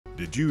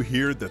Did you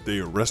hear that they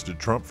arrested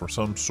Trump for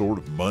some sort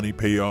of money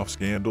payoff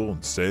scandal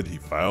and said he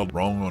filed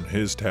wrong on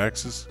his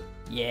taxes?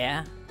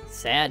 Yeah,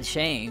 sad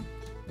shame.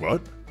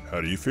 What?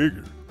 How do you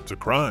figure? It's a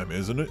crime,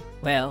 isn't it?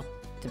 Well,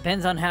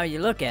 depends on how you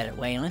look at it,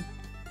 Waylon.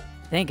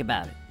 Think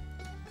about it.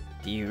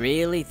 Do you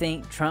really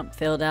think Trump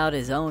filled out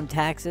his own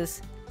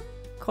taxes?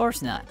 Of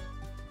course not.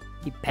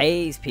 He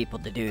pays people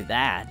to do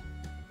that.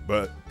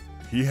 But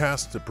he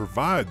has to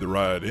provide the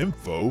right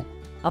info.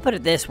 I'll put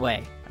it this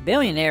way. A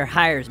billionaire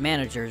hires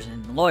managers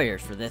and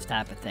lawyers for this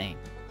type of thing.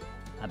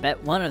 I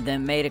bet one of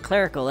them made a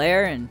clerical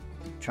error and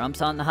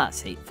Trump's on the hot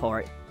seat for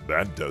it.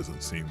 That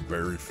doesn't seem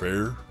very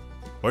fair.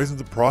 Why isn't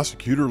the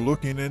prosecutor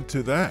looking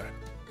into that?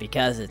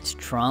 Because it's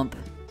Trump.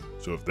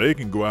 So if they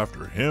can go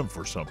after him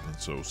for something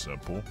so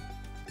simple,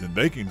 then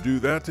they can do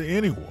that to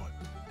anyone.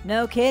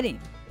 No kidding.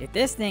 If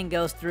this thing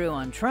goes through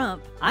on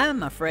Trump,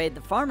 I'm afraid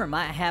the farmer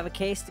might have a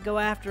case to go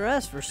after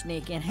us for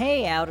sneaking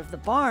hay out of the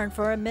barn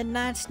for a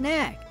midnight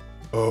snack.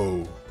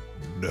 Oh,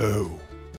 no.